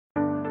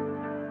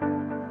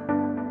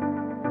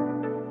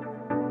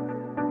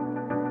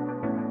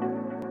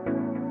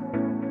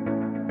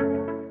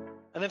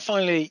And then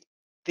finally,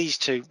 these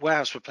two,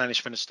 warehouse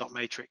replenishment and stock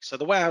matrix. So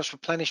the warehouse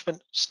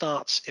replenishment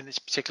starts in this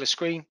particular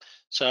screen.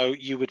 So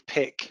you would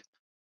pick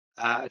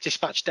a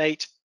dispatch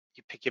date,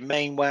 you pick your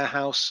main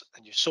warehouse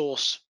and your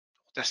source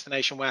or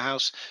destination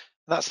warehouse.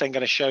 That's then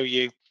going to show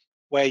you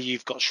where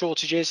you've got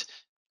shortages.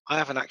 I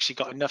haven't actually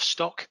got enough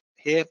stock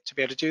here to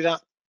be able to do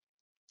that,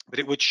 but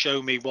it would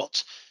show me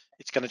what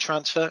it's going to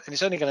transfer, and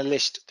it's only going to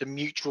list the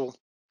mutual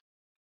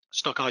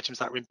stock items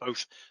that are in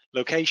both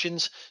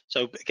locations.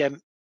 So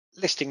again,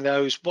 listing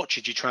those, what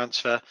should you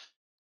transfer,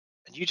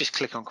 and you just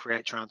click on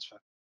create transfer.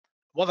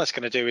 What that's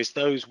going to do is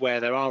those where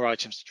there are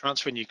items to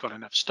transfer and you've got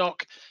enough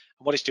stock,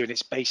 and what it's doing,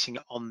 it's basing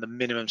it on the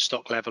minimum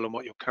stock level and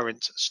what your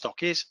current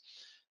stock is.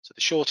 So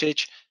the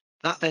shortage,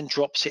 that then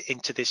drops it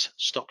into this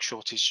stock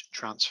shortage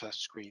transfer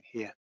screen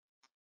here.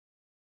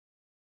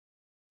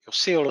 You'll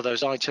see all of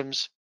those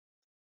items.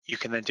 You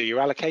can then do your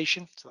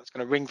allocation. So that's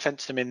going to ring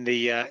fence them in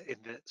the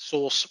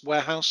source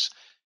warehouse.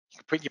 You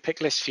can print your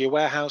pick list for your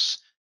warehouse.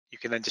 You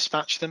can then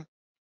dispatch them.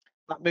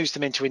 That moves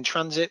them into in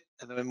transit,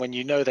 and then when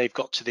you know they've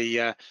got to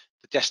the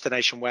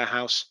destination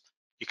warehouse,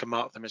 you can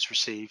mark them as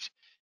received.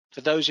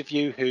 For those of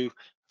you who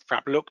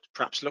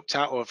perhaps looked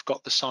at or have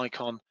got the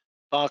Sicon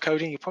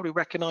barcoding, you probably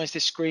recognise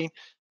this screen.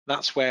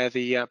 That's where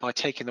the by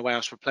taking the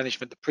warehouse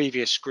replenishment, the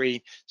previous screen,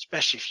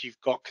 especially if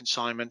you've got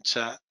consignment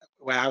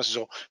warehouses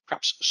or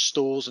perhaps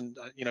stores and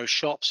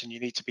shops, and you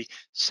need to be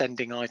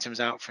sending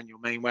items out from your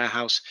main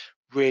warehouse,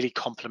 really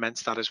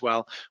complements that as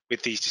well,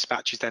 with these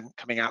dispatches then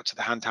coming out to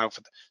the handheld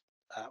for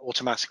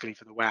automatically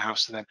for the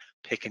warehouse to then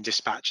pick and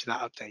dispatch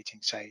that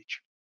updating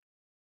stage.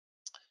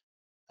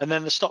 And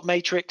then the stock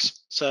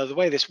matrix. So the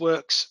way this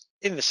works,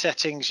 in the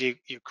settings, you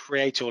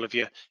create all of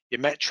your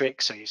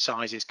metrics, so your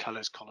sizes,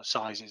 colors, collar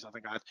sizes. I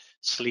think I had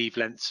sleeve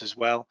lengths as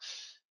well.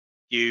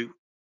 You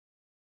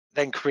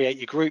then create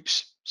your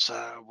groups.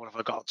 So what have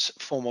I got?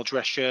 Formal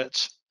dress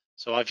shirts.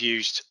 So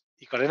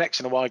you've got an X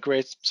and a Y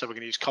grid. So we're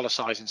going to use collar,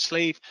 size, and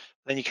sleeve.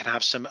 Then you can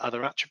have some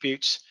other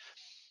attributes.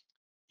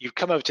 You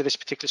come over to this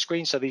particular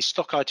screen. So these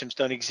stock items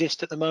don't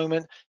exist at the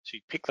moment. So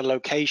you pick the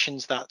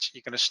locations that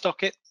you're going to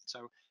stock it.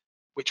 So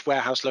which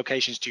warehouse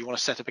locations do you want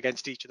to set up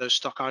against each of those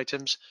stock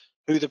items?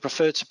 Who the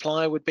preferred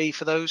supplier would be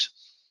for those?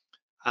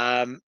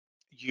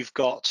 You've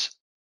got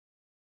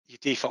your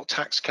default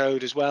tax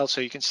code as well.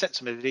 So you can set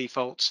some of the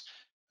defaults,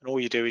 and all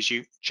you do is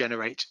you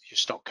generate your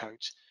stock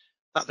codes.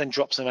 That then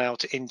drops them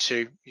out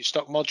into your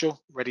stock module,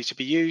 ready to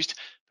be used.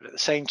 But at the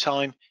same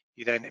time,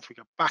 you then, if we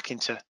go back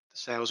into the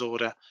sales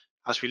order,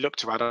 as we look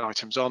to add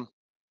items on,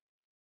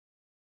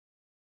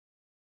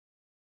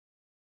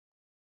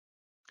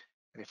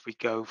 and if we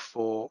go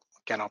for,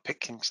 again, I'll pick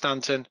King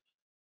Stanton.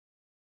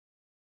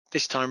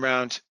 This time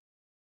round,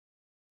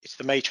 it's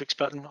the matrix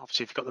button.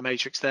 Obviously, if you've got the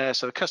matrix there,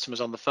 so the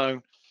customer's on the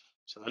phone,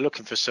 so they're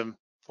looking for some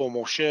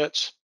formal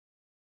shirts,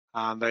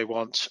 and they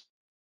want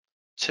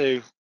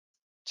two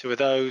of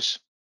those,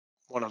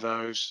 one of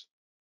those,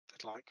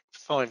 they'd like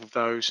 5 of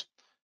those.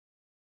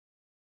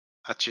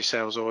 Add to your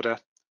sales order.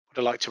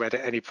 Would I like to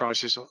edit any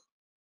prices or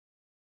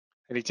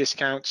any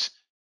discounts?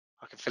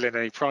 I can fill in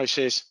any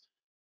prices.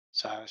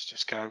 So let's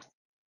just go.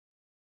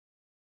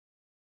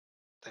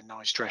 They're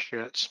nice dress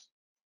shirts.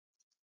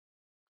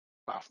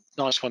 Well,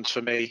 nice ones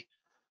for me,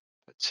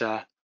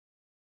 but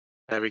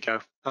there we go.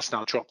 That's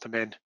now dropped them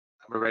in, and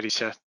we're ready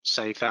to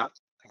save that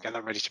and get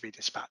that ready to be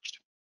dispatched.